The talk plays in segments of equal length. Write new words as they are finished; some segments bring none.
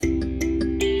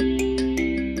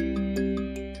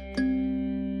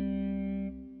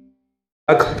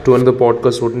back to another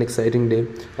podcast. What an exciting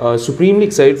day. Supremely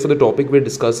excited for the topic we're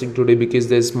discussing today because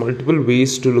there's multiple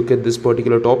ways to look at this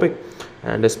particular topic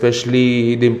and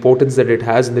especially the importance that it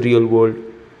has in the real world.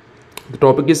 The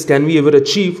topic is, can we ever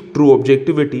achieve true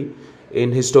objectivity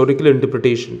in historical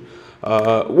interpretation?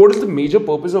 What is the major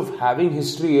purpose of having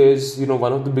history is,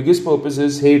 one of the biggest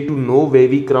purposes, hey, to know where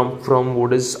we come from,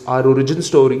 what is our origin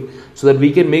story, so that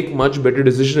we can make much better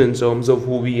decisions in terms of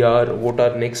who we are, what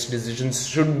our next decisions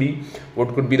should be,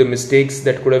 what could be the mistakes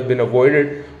that could have been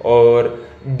avoided, or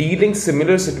dealing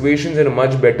similar situations in a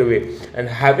much better way. And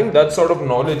having that sort of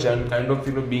knowledge and kind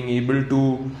of, being able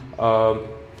to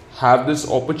have this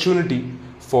opportunity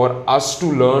for us to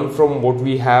learn from what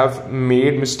we have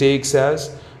made mistakes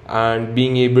as, and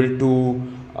being able to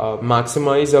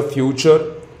maximize our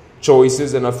future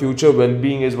choices and our future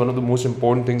well-being is one of the most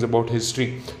important things about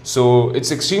history. So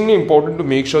it's extremely important to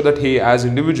make sure that, hey, as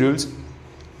individuals,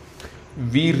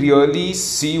 we really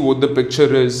see what the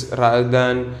picture is rather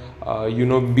than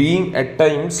being at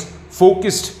times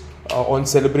focused on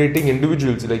celebrating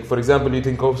individuals. Like, for example, you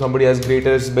think of somebody as great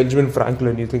as Benjamin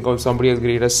Franklin, you think of somebody as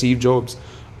great as Steve Jobs,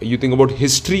 you think about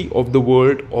history of the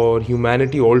world or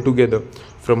humanity altogether,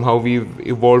 from how we've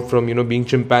evolved from being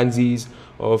chimpanzees,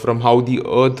 or from how the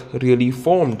earth really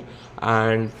formed,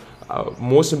 and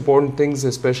most important things,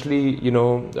 especially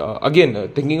again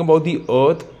thinking about the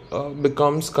earth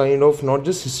becomes kind of not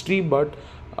just history, but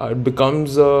it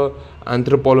becomes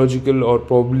anthropological or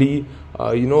probably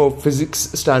physics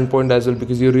standpoint as well,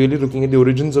 because you're really looking at the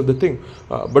origins of the thing.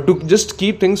 But to just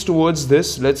keep things towards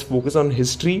this, let's focus on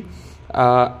history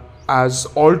as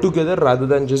all together rather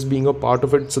than just being a part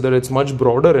of it, so that it's much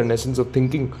broader in essence of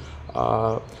thinking.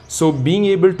 So being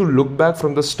able to look back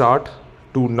from the start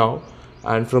to now,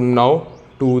 and from now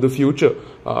to the future,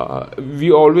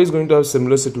 we always going to have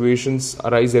similar situations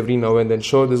arise every now and then.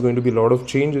 Sure, there's going to be a lot of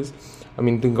changes. I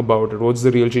mean, think about it. What's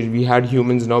the real change? We had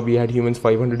humans, now we had humans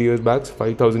 500 years back,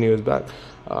 5,000 years back.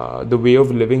 The way of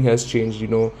living has changed,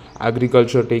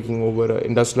 agriculture taking over,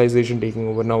 industrialization taking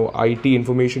over, now IT,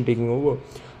 information taking over,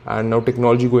 and now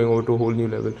technology going over to a whole new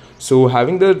level. So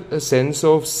having the sense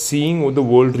of seeing what the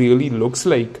world really looks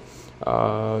like,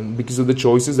 because of the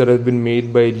choices that have been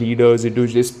made by leaders,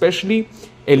 especially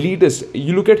elitists.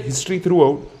 You look at history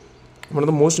throughout, one of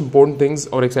the most important things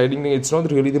or exciting thing, it's not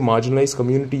really the marginalized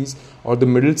communities or the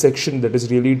middle section that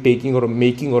is really taking or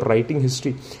making or writing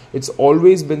history. It's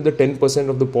always been the 10%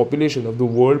 of the population, of the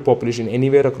world population,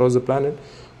 anywhere across the planet,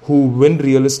 who win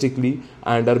realistically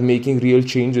and are making real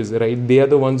changes, right? They are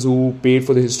the ones who paid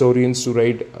for the historians to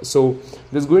write. So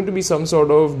there's going to be some sort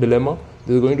of dilemma.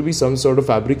 There's going to be some sort of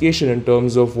fabrication in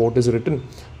terms of what is written,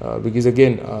 because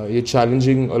again, you're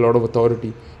challenging a lot of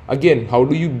authority. Again, how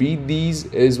do you beat these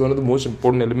is one of the most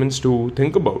important elements to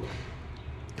think about.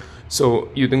 So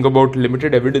you think about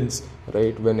limited evidence,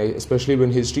 right? Especially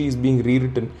when history is being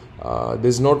rewritten,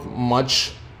 there's not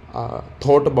much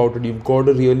thought about it. You've got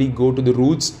to really go to the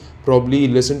roots, probably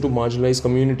listen to marginalized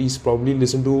communities, probably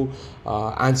listen to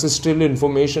ancestral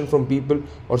information from people,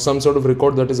 or some sort of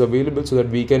record that is available, so that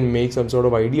we can make some sort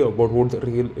of idea about what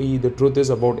really the truth is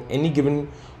about any given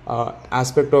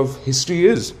aspect of history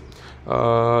is.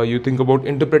 You think about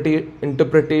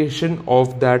interpretation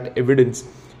of that evidence,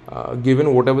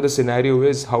 given whatever the scenario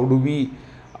is. How do we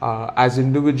as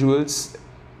individuals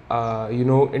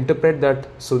interpret that,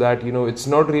 so that it's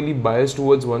not really biased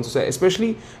towards one society.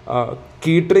 Especially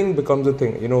catering becomes a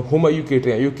thing. Whom are you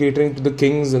catering? Are you catering to the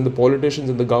kings and the politicians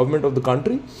and the government of the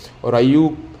country, or are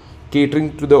you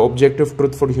catering to the objective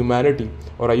truth for humanity,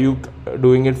 or are you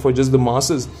doing it for just the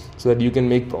masses so that you can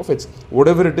make profits?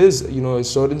 Whatever it is,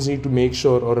 historians need to make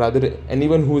sure, or rather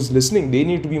anyone who is listening, they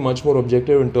need to be much more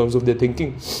objective in terms of their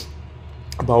thinking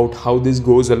about how this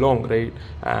goes along, right?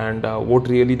 And what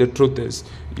really the truth is.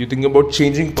 You think about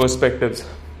changing perspectives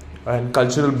and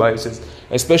cultural biases,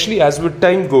 especially as with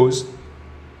time goes.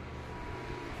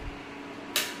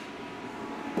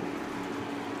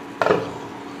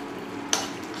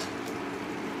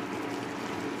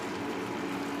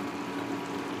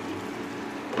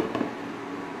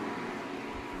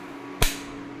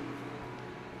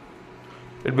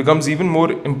 It becomes even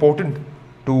more important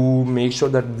to make sure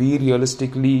that we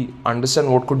realistically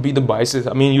understand what could be the biases.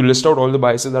 I mean, you list out all the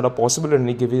biases that are possible in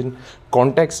any given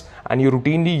context, and you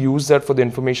routinely use that for the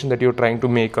information that you're trying to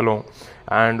make along.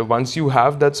 And once you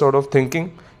have that sort of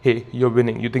thinking, hey, you're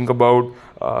winning. You think about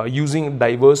using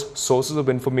diverse sources of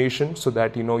information, so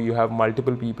that you have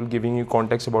multiple people giving you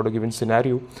context about a given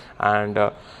scenario,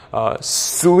 and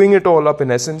sewing it all up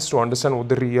in essence to understand what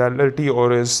the reality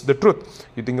or is the truth.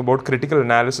 You think about critical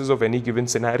analysis of any given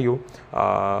scenario,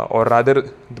 or rather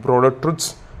the broader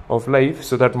truths of life,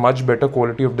 so that much better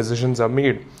quality of decisions are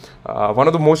made. One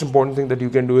of the most important things that you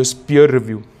can do is peer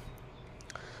review.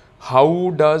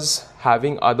 How does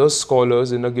having other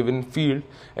scholars in a given field,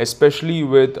 especially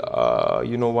with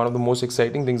one of the most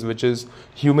exciting things, which is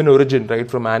human origin, right,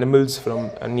 from animals,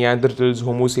 from Neanderthals,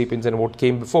 Homo sapiens, and what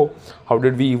came before, how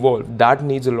did we evolve? That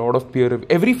needs a lot of peer review.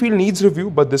 Every field needs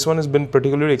review, but this one has been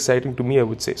particularly exciting to me, I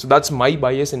would say. So that's my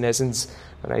bias in essence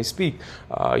when I speak.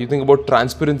 You think about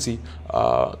transparency.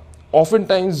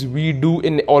 Oftentimes we do,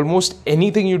 in almost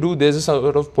anything you do, there's a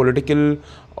sort of political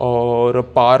or a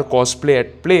power cosplay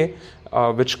at play,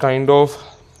 which kind of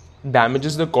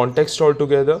damages the context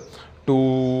altogether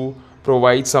to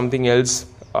provide something else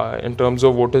in terms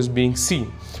of what is being seen.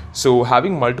 So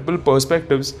having multiple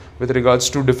perspectives with regards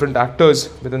to different actors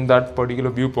within that particular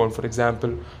viewpoint. For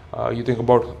example, you think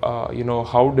about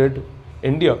how did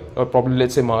India, or probably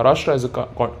let's say Maharashtra as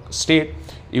a state,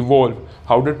 evolve?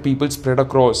 How did people spread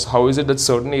across? How is it that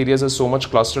certain areas are so much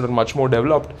clustered and much more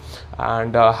developed?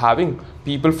 And having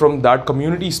people from that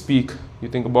community speak. You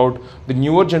think about the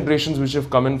newer generations which have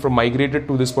come in from migrated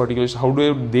to this particular, how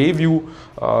do they view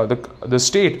the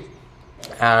state,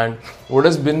 and what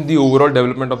has been the overall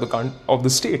development of the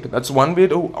state? That's one way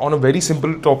to, on a very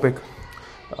simple topic,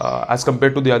 as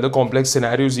compared to the other complex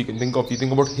scenarios you can think of. You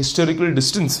think about historical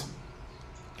distance.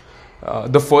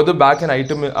 The further back an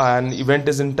event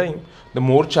is in time, the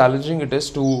more challenging it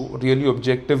is to really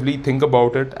objectively think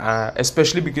about it,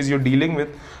 especially because you're dealing with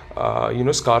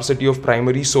scarcity of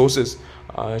primary sources,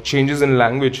 changes in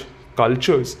language,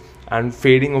 cultures, and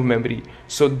fading of memory.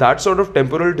 So that sort of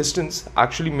temporal distance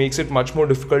actually makes it much more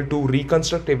difficult to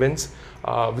reconstruct events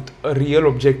with a real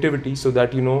objectivity, so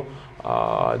that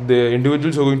the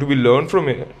individuals who are going to be learned from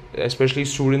it, especially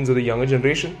students of the younger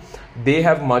generation, they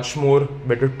have much more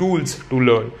better tools to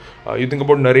learn. You think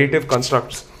about narrative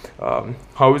constructs.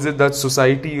 How is it that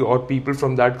society or people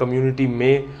from that community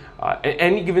may,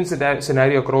 any given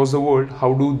scenario across the world,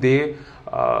 how do they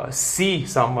see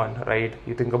someone, right?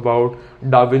 You think about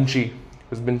Da Vinci,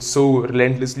 who's been so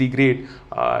relentlessly great.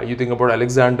 You think about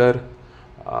Alexander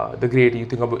the Great. You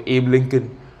think about Abe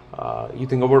Lincoln. You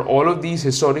think about all of these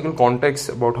historical contexts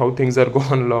about how things are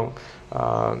going along.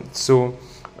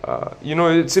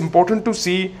 It's important to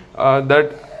see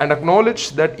that and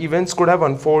acknowledge that events could have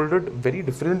unfolded very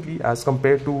differently as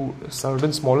compared to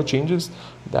certain smaller changes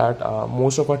that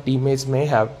most of our teammates may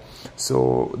have.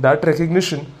 So that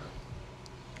recognition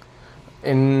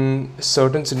in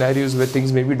certain scenarios where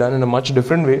things may be done in a much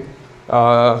different way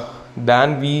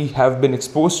than we have been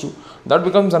exposed to, that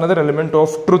becomes another element of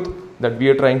truth that we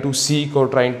are trying to seek or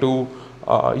trying to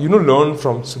learn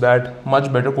from, so that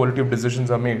much better quality of decisions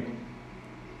are made.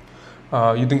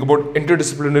 You think about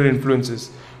interdisciplinary influences,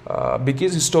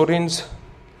 because historians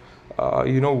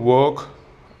work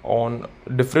on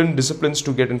different disciplines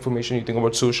to get information. You think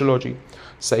about sociology,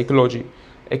 psychology,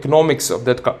 economics of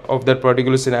that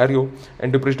particular scenario.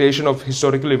 Interpretation of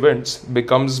historical events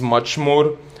becomes much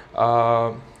more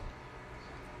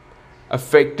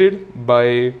affected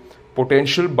by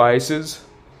potential biases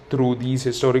through these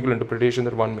historical interpretation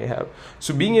that one may have.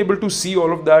 So being able to see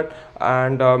all of that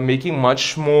and making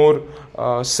much more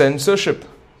censorship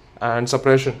and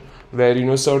suppression,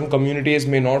 where certain communities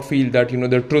may not feel that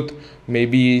the truth may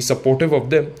be supportive of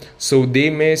them, so they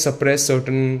may suppress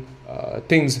certain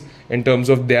things in terms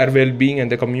of their well-being and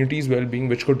the community's well-being,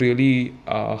 which could really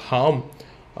harm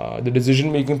the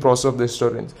decision-making process of the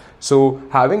historians. So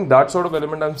having that sort of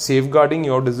element and safeguarding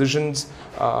your decisions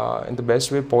in the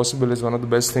best way possible is one of the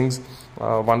best things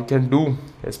one can do,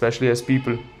 especially as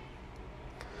people.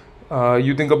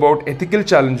 You think about ethical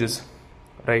challenges,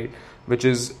 right, which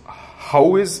is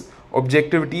how is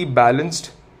objectivity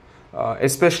balanced,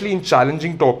 especially in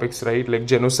challenging topics, right, like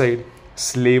genocide,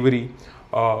 slavery,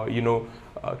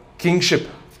 kingship.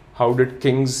 How did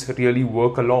kings really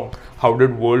work along? How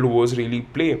did world wars really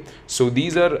play? So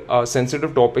these are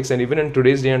sensitive topics, and even in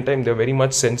today's day and time, they're very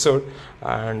much censored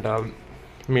and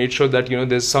made sure that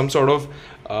there's some sort of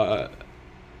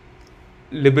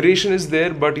liberation is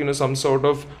there, but some sort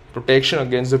of protection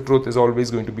against the truth is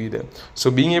always going to be there. So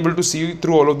being able to see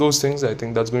through all of those things, I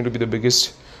think that's going to be the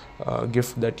biggest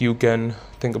gift that you can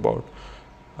think about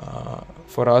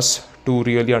for us to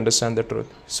really understand the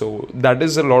truth. So that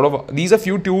is these are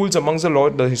few tools amongst a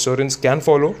lot the historians can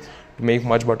follow to make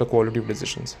much better quality of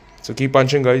decisions. So keep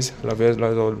punching, guys. Love you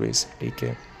as always. Take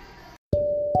care.